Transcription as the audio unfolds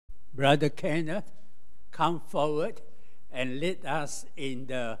Brother Kenneth come forward and lead us in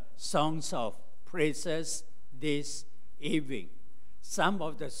the songs of praises this evening. Some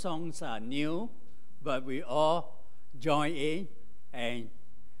of the songs are new, but we all join in and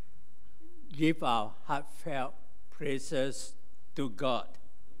give our heartfelt praises to God.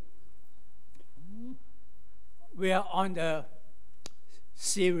 We are on the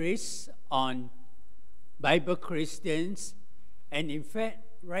series on Bible Christians, and in fact,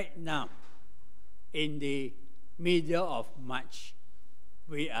 right now, in the middle of March,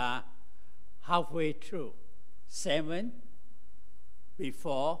 we are halfway through. 7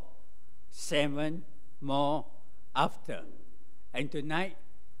 before, 7 more after. And tonight,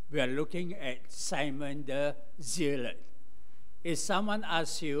 we are looking at Simon the Zealot. If someone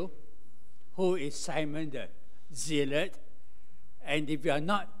asks you, who is Simon the Zealot? And if you are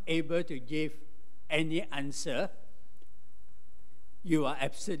not able to give any answer, you are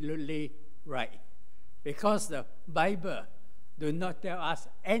absolutely right. Because the Bible does not tell us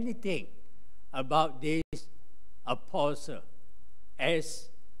anything about this apostle, as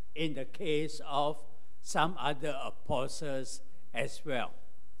in the case of some other apostles as well.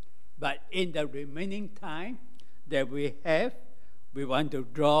 But in the remaining time that we have, we want to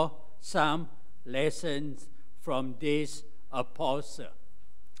draw some lessons from this apostle.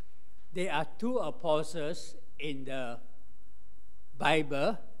 There are 2 apostles in the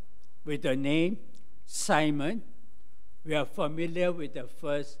Bible with the name Simon. We are familiar with the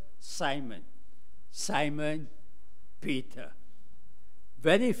first Simon, Simon Peter.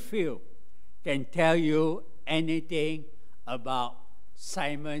 Very few can tell you anything about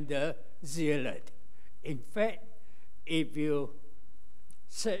Simon the Zealot. In fact, if you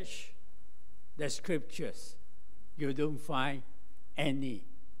search the scriptures, you don't find any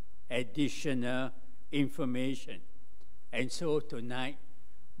additional information. And so tonight,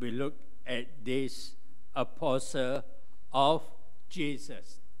 we look at this apostle of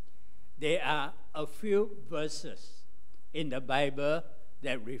Jesus. There are a few verses in the Bible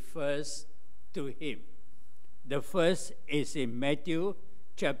that refers to him. The first is in Matthew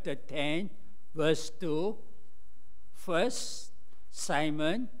chapter 10, verse 2. First,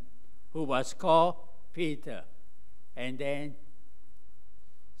 Simon, who was called Peter, and then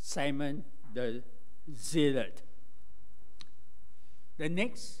Simon the Zealot. The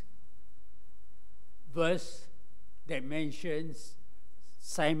next verse that mentions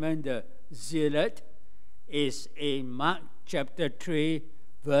Simon the Zealot is in Mark chapter 3,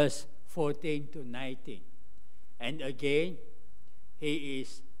 verse 14 to 19. And again, he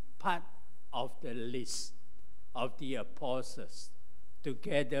is part of the list of the apostles,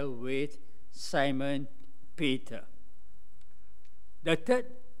 together with Simon Peter. The third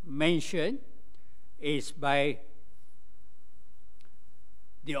mention is by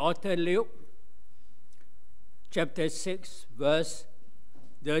the author Luke, chapter 6, verse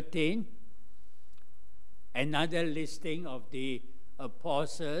 13. Another listing of the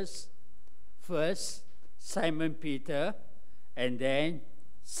apostles. First, Simon Peter, and then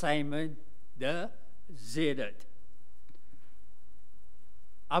Simon the Zealot.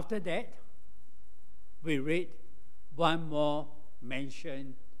 After that, we read one more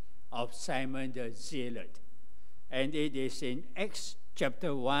mention of Simon the Zealot, and it is in Acts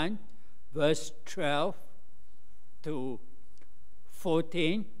chapter 1, verse 12 to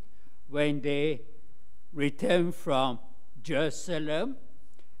 14, when they returned from Jerusalem,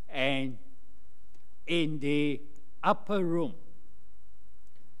 and in the upper room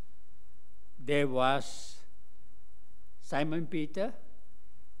there was Simon Peter,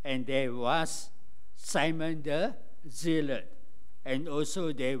 and there was Simon the Zealot, and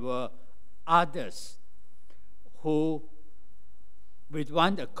also there were others who with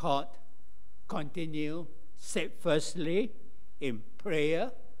one accord continue steadfastly in prayer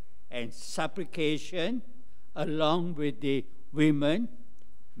and supplication, along with the women,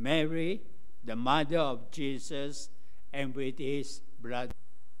 Mary, the mother of Jesus, and with his brother.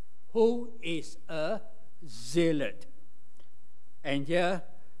 Who is a zealot? And here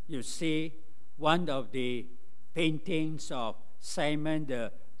you see one of the paintings of Simon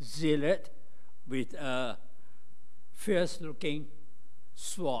the Zealot with a fierce-looking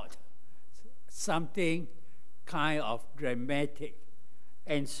sword, something kind of dramatic.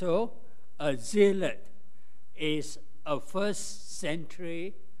 And so a zealot is a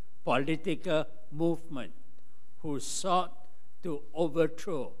first-century political movement who sought to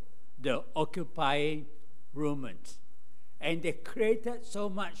overthrow the occupying Romans. And they created so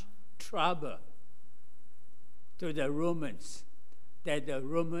much trouble to the Romans that the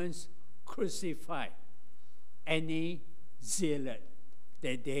Romans crucified any zealot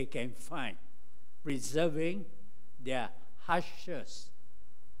that they can find, reserving their harshest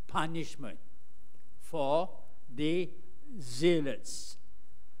punishment for the zealots.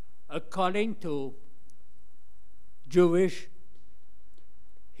 According to Jewish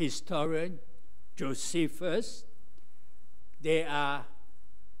historian Josephus, there are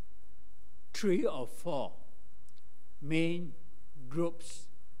 3 or 4 main groups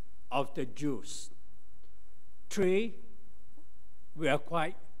of the Jews. 3 we are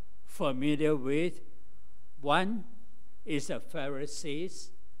quite familiar with. One is the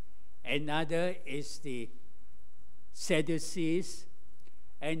Pharisees, another is the Sadducees,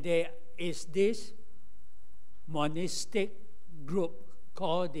 and there is this monastic group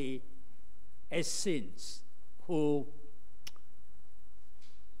called the Essenes, who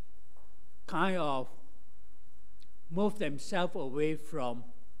kind of move themselves away from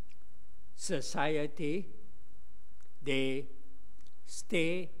society. They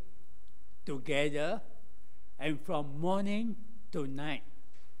stay together, and from morning to night,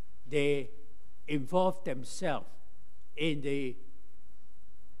 they involve themselves in the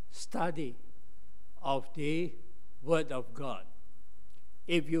study of the Word of God.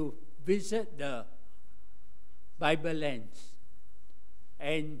 If you visit the Bible lands,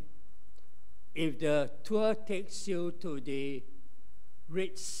 and if the tour takes you to the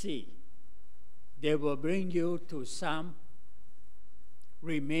Red Sea, they will bring you to some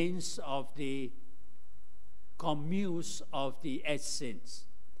remains of the communes of the Essenes,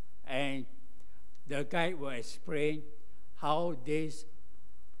 and the guide will explain how this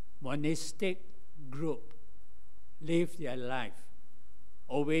monastic group live their life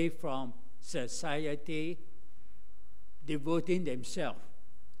away from society, devoting themselves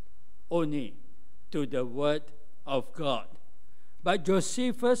only to the Word of God. But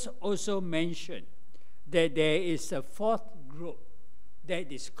Josephus also mentioned that there is a 4th group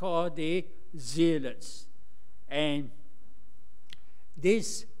that is called the Zealots. And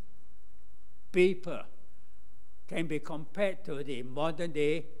these people can be compared to the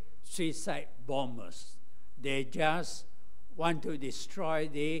modern-day suicide bombers. They just want to destroy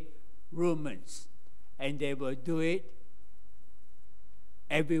the Romans, and they will do it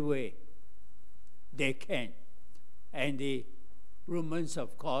every way they can. And the Romans,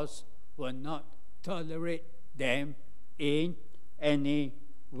 of course, will not tolerate them in any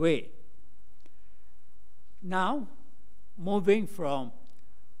way. Now, moving from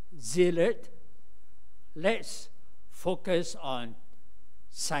Zealot, let's focus on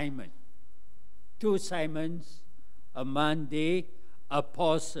Simon. 2 Simons among the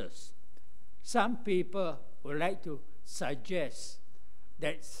apostles. Some people would like to suggest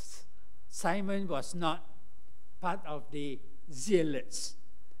that Simon was not part of the Zealots,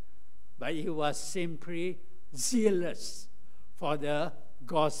 but he was simply zealous for the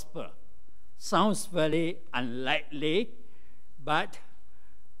gospel. Sounds very unlikely, but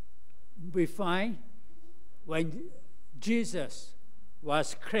we find when Jesus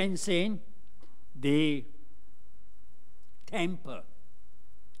was cleansing the temple,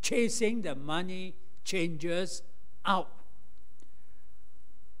 chasing the money changers out,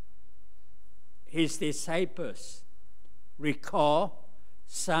 his disciples recall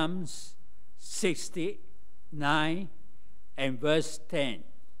Psalms 69 and verse 10,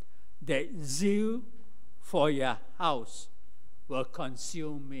 that zeal for your house will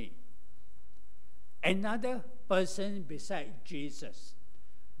consume me. Another person besides Jesus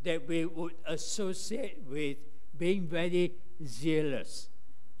that we would associate with being very zealous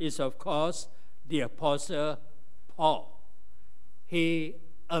is, of course, the Apostle Paul. He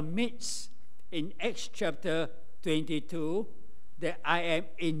admits in Acts chapter 22 that I am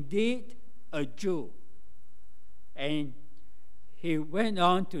indeed a Jew. And he went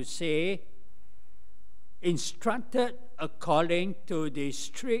on to say, instructed according to the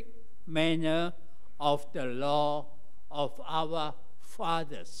strict manner of the law of our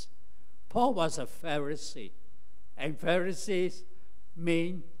fathers. Paul was a Pharisee, and Pharisees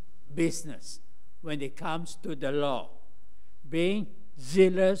mean business when it comes to the law, being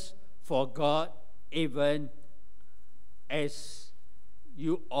zealous for God, even as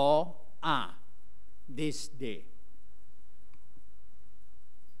you all are this day.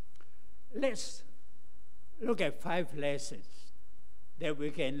 Let's look at 5 lessons that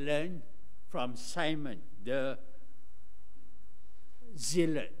we can learn from Simon the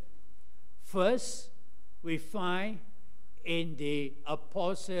Zealot. First, we find in the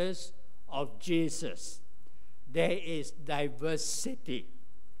apostles of Jesus, there is diversity.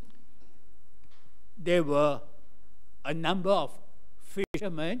 There were a number of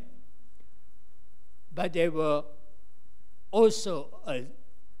fishermen, but there were also a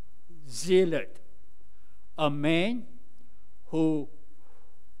zealot, a man who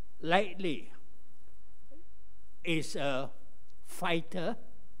likely is a fighter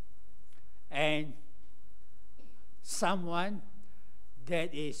and someone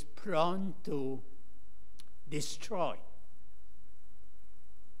that is prone to destroy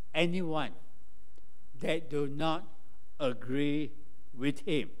anyone that do not agree with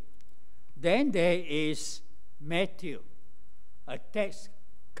him. Then there is Matthew, a tax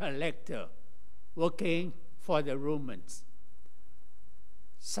collector working for the Romans.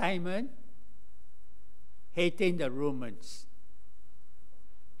 Simon, hating the Romans.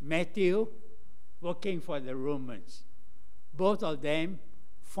 Matthew, working for the Romans. Both of them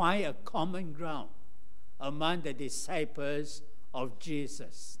find a common ground among the disciples of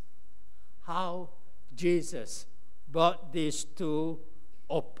Jesus. How Jesus brought these two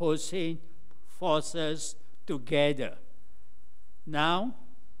opposing forces together. Now,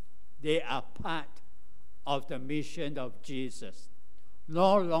 they are part of the mission of Jesus.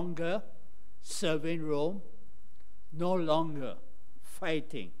 No longer serving Rome, no longer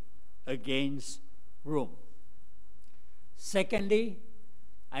fighting against Rome. Secondly,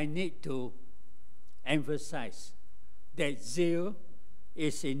 I need to emphasize that zeal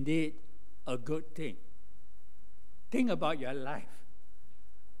is indeed a good thing. Think about your life.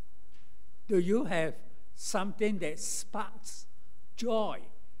 Do you have something that sparks joy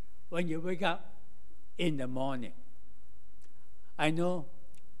when you wake up in the morning? I know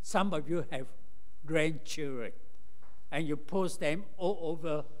some of you have grandchildren, and you post them all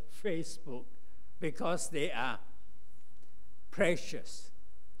over Facebook because they are precious.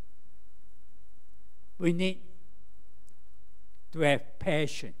 We need to have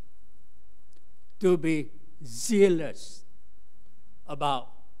passion, to be zealous about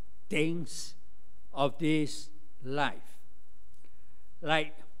things of this life.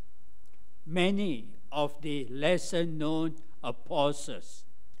 Like many of the lesser-known apostles,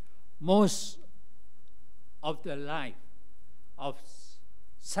 most of the life of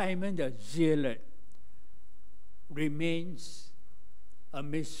Simon the Zealot remains a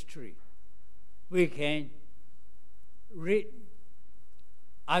mystery. We can read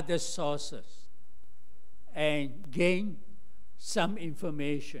other sources and gain some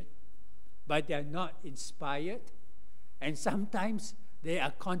information, but they are not inspired, and sometimes there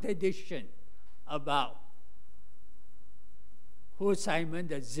are contradictions about who Simon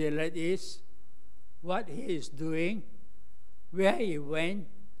the Zealot is, what he is doing, where he went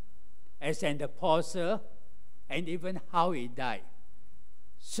as an apostle, and even how he died.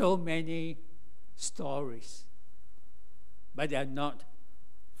 So many stories, but they are not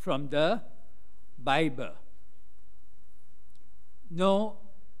from the Bible. No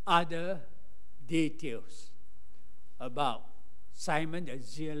other details about Simon the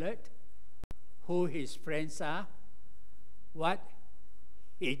Zealot, who his friends are, what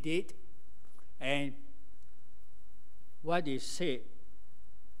he did, and what he said.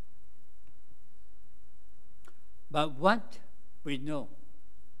 But what we know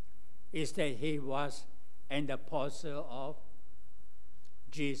is that he was an apostle of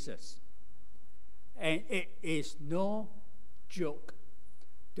Jesus. And it is no joke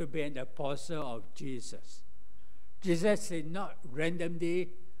to be an apostle of Jesus. Jesus did not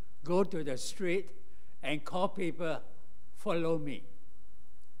randomly go to the street and call people, follow me.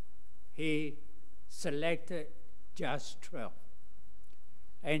 He selected just 12.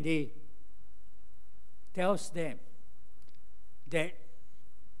 And he tells them that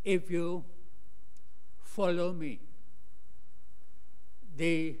if you follow me,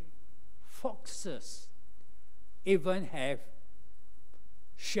 the foxes even have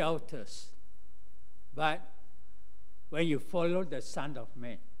shelters. But when you follow the Son of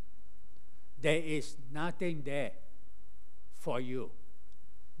Man, there is nothing there for you.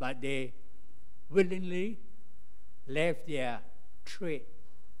 But they willingly left their trade.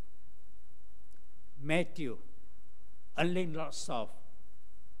 Matthew earning lots of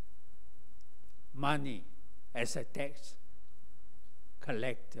money as a tax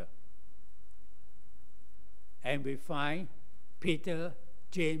collector. And we find Peter,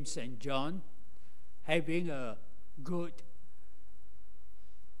 James, and John having a good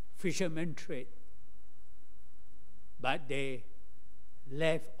fisherman trade. But they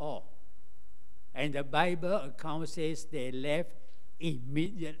left all. And the Bible account says they left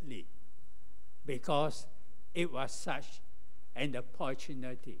immediately because it was such an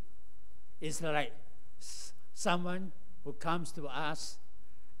opportunity. It's like someone who comes to us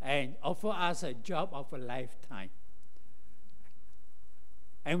and offer us a job of a lifetime.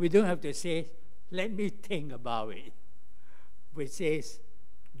 And we don't have to say, let me think about it. which says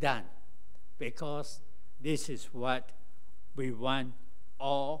done, because this is what we want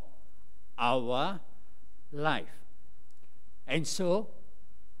all our life. And so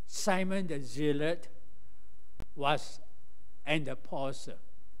Simon the Zealot was an apostle.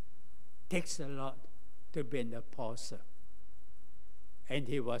 Takes a lot to be an apostle. And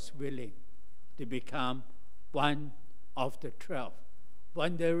he was willing to become one of the 12,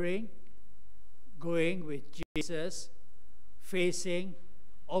 wandering, going with Jesus, facing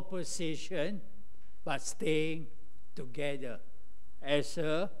opposition, but staying together as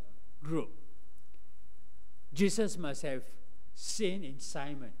a group. Jesus must have seen in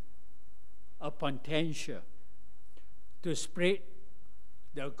Simon a potential to spread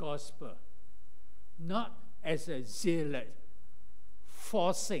the gospel, not as a zealot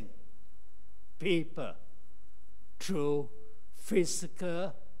forcing people through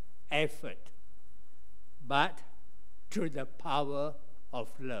physical effort, but through the power of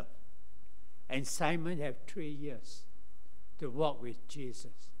love. And Simon had 3 years to walk with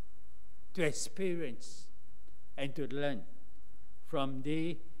Jesus, to experience and to learn from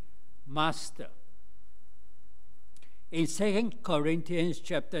the Master. In 2 Corinthians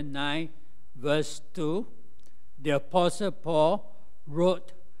chapter 9, verse 2, the Apostle Paul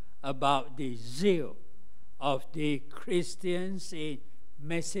wrote about the zeal of the Christians in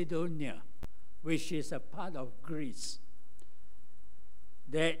Macedonia, which is a part of Greece,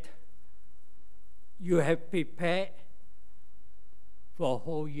 that you have prepared for a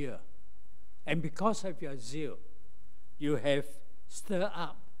whole year. And because of your zeal, you have stirred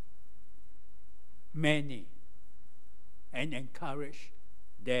up many and encouraged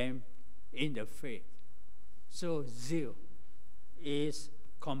them in the faith. So zeal is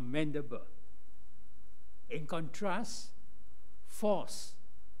commendable. In contrast, force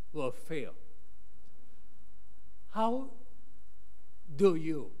will fail. How do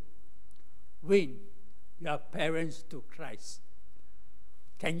you win your parents to Christ?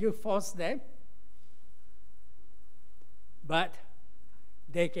 Can you force them? But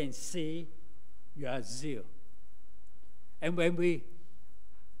they can see your zeal. And when we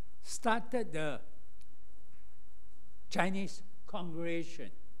started the Chinese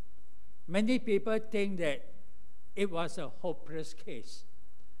congregation, many people think that it was a hopeless case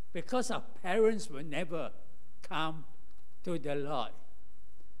because our parents will never come to the Lord.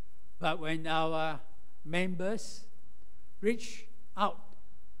 But when our members reach out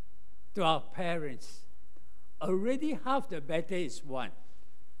to our parents, already half the battle is won,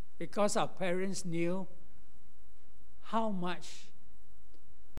 because our parents knew how much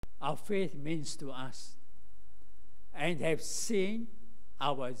our faith means to us and have seen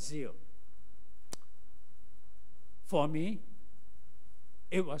our zeal. For me,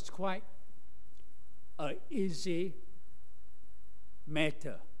 it was quite an easy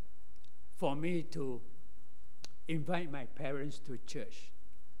matter for me to invite my parents to church.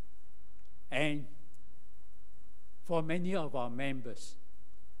 And for many of our members,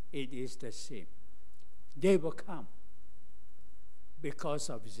 it is the same. They will come because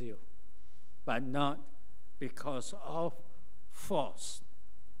of zeal, but not because of force.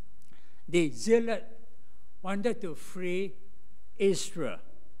 The Zealot wanted to free Israel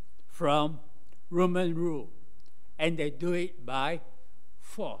from Roman rule, and they do it by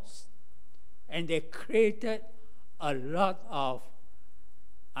force. And they created a lot of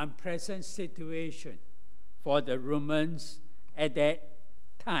unpleasant situation for the Romans at that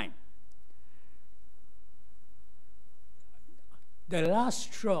time. The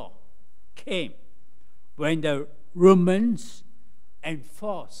last straw came when the Romans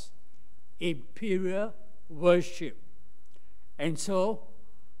enforced imperial worship. And so,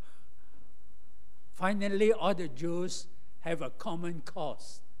 finally, all the Jews have a common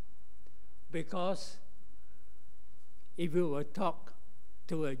cause. Because if you will talk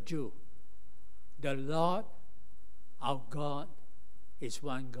to a Jew, the Lord, our God, is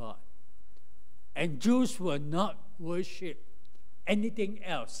one God. And Jews will not worship anything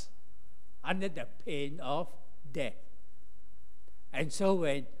else under the pain of death. And so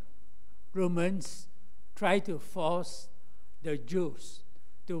when Romans try to force the Jews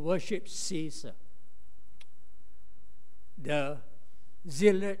to worship Caesar, the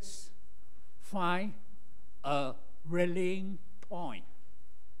Zealots find a rallying point,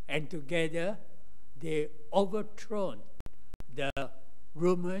 and together they overthrow the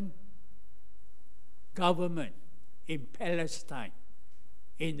Roman government in Palestine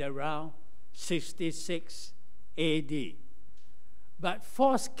in around 66 AD. But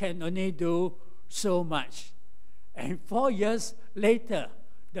force can only do so much. And 4 years later,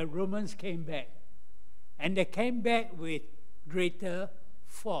 the Romans came back. And they came back with greater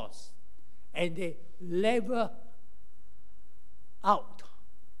force. And they level out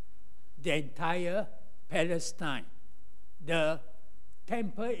the entire Palestine. The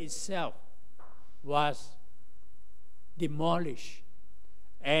temple itself was demolished,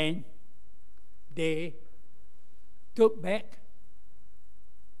 and they took back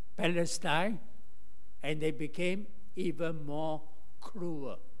Palestine, and they became even more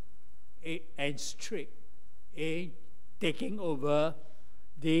cruel and strict in taking over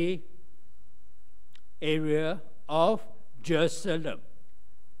the area of Jerusalem.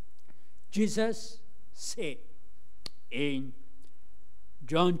 Jesus said in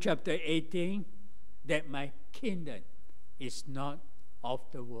John chapter 18 that my kingdom is not of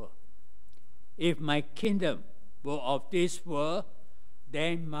the world. If my kingdom were of this world,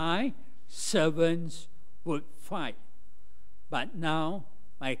 then my servants would fight. But now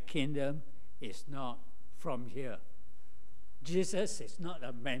my kingdom is not from here. Jesus is not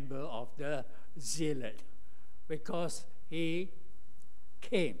a member of the Zealot because he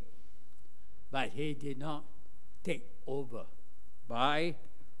came, but he did not take over by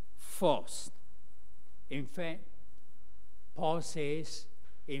force. In fact, Paul says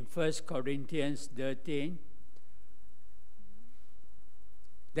in 1 Corinthians 13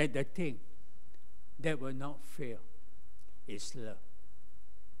 that the thing that will not fail is love.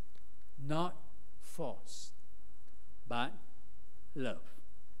 Not force, but love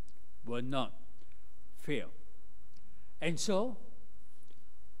will not fail. And so,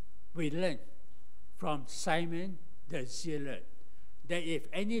 we learn from Simon the Zealot that if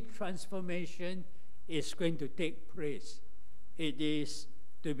any transformation is going to take place, it is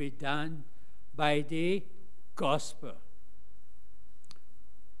to be done by the gospel.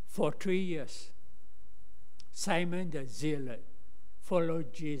 For 3 years, Simon the Zealot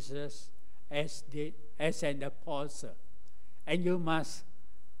followed Jesus as an apostle. And you must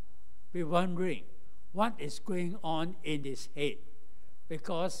be wondering what is going on in his head,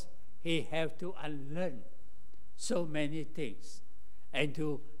 because he have to unlearn so many things and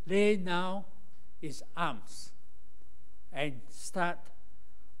to lay down his arms and start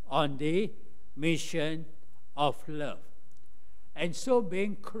on the mission of love. And so,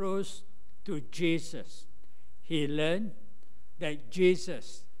 being close to Jesus, he learned that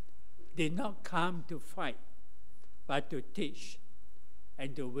Jesus did not come to fight, but to teach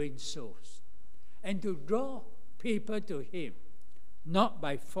and to win souls and to draw people to him, not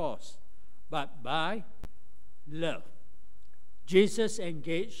by force, but by love. Jesus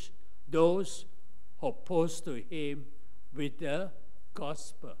engaged those opposed to him with the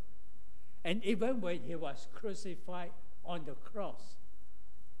gospel. And even when he was crucified on the cross,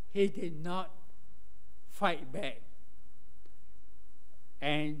 he did not fight back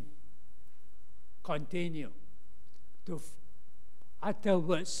and continue to utter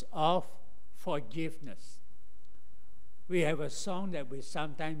words of forgiveness. We have a song that we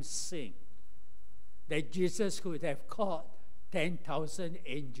sometimes sing, that Jesus could have called 10,000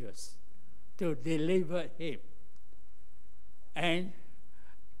 angels to deliver him. And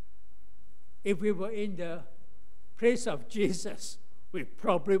if we were in the place of Jesus, we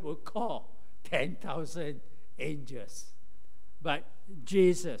probably would call 10,000 angels. But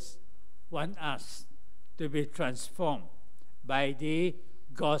Jesus wants us to be transformed by the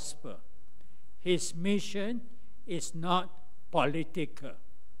gospel. His mission is not political.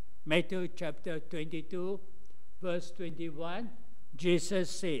 Matthew chapter 22, verse 21, Jesus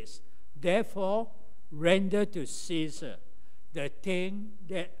says, "Therefore render to Caesar the things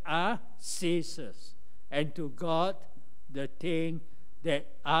that are Caesar's, and to God the things that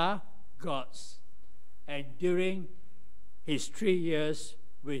are God's." And during his 3 years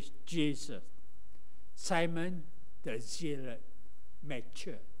with Jesus, Simon the Zealot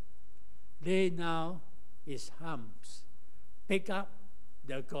matured. Lay now his arms, pick up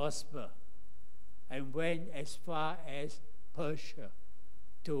the gospel, and went as far as Persia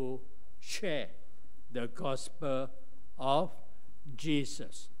to share the gospel of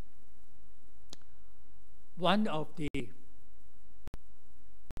Jesus. One of the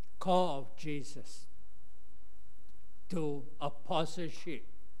call of Jesus to apostleship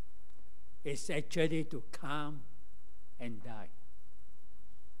is actually to come and die.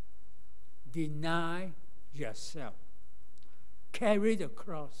 Deny yourself. Carry the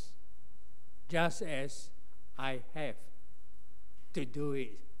cross just as I have to do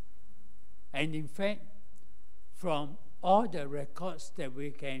it. And in fact, from all the records that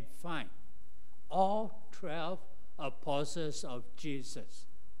we can find, all 12 apostles of Jesus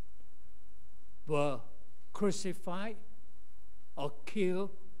were crucified or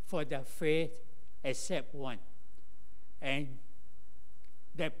killed for their faith except one. And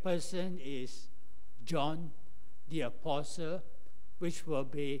that person is John the Apostle, which will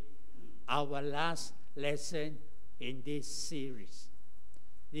be our last lesson in this series.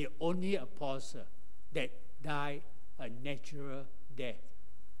 The only apostle that died a natural death.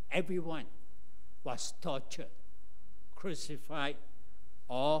 Everyone was tortured, crucified,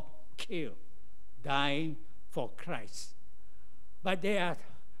 or killed, dying for Christ. But there are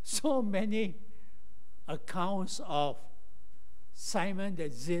so many accounts of Simon the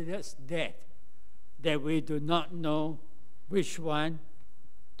Zealot's death that we do not know which one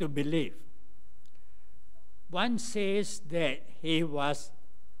to believe. One says that he was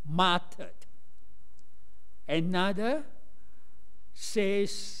martyred. Another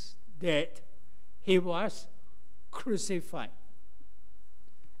says that he was crucified.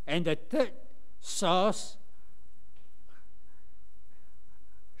 And the third source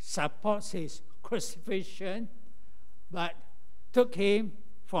supports his crucifixion, but took him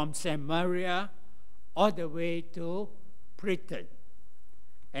from Samaria all the way to Britain.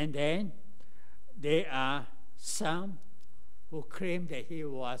 And then there are some who claim that he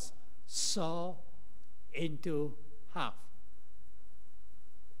was sawed into half.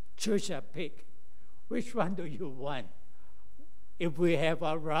 Choose a pick. Which one do you want? If we have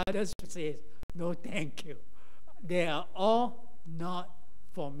our brothers who say, no, thank you. They are all not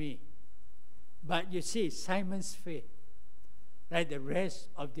for me. But you see, Simon's faith, like the rest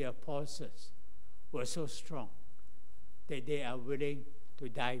of the apostles, were so strong that they are willing to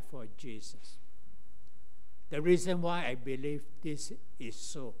die for Jesus. The reason why I believe this is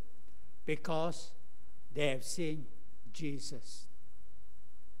so, because they have seen Jesus.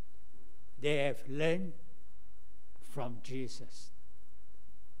 They have learned from Jesus.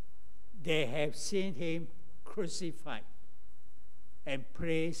 They have seen him crucified and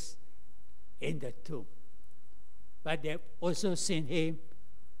placed in the tomb. But they have also seen him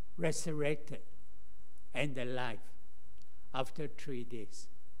resurrected and alive after 3 days.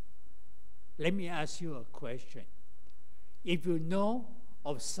 Let me ask you a question. If you know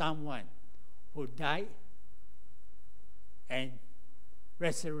of someone who died and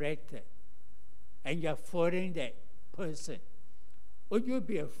resurrected, and you're following that person, would you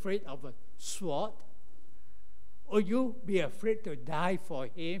be afraid of a sword? Would you be afraid to die for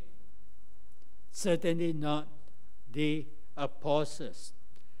him? Certainly not the apostles.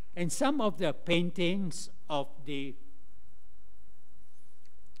 And some of the paintings of the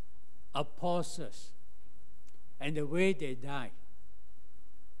apostles and the way they died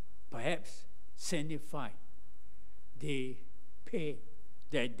perhaps signify the pain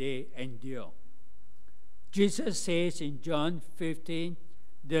that they endure. Jesus says in John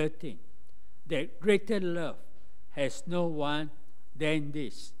 15:13 that greater love has no one than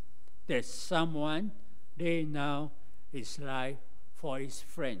this, that someone lay down his life for his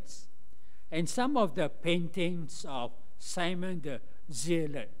friends. And some of the paintings of Simon the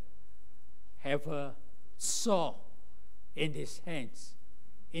Zealot have a saw in his hands,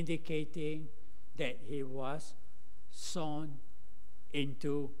 indicating that he was sawn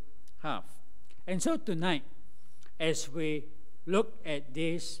into half. And so tonight, as we look at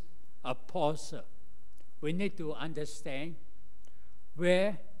this apostle, we need to understand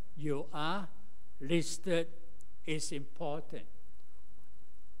where you are listed is important.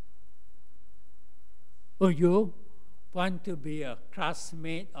 Will you want to be a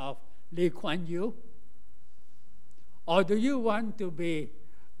classmate of Lee Kuan Yew? Or do you want to be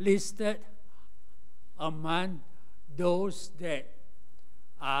listed among those that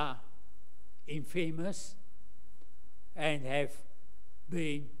are infamous and have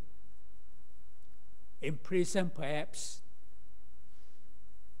been in prison perhaps?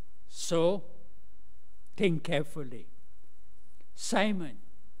 So, think carefully. Simon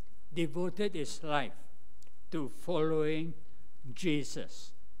devoted his life to following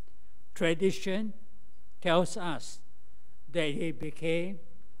Jesus. Tradition tells us that he became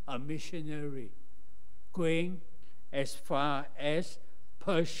a missionary, going as far as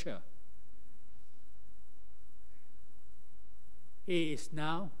Persia. He is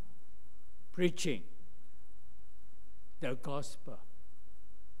now preaching the gospel,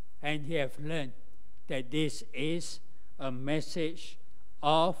 and he has learned that this is a message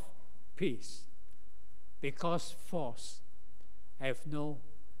of peace, because force have no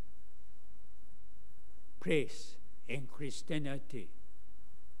place in Christianity.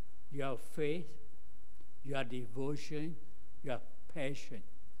 Your faith, your devotion, your passion,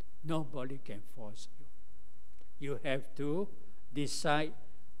 nobody can force you. You have to decide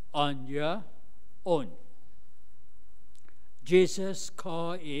on your own. Jesus'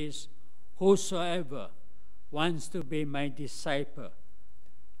 call is whosoever wants to be my disciple,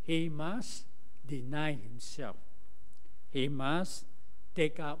 he must deny himself. He must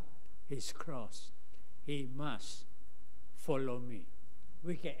take up his cross. He must follow me.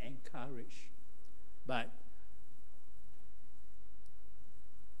 We can encourage, but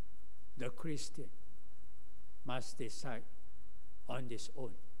the Christian must decide on his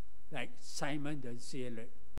own, like Simon the Zealot.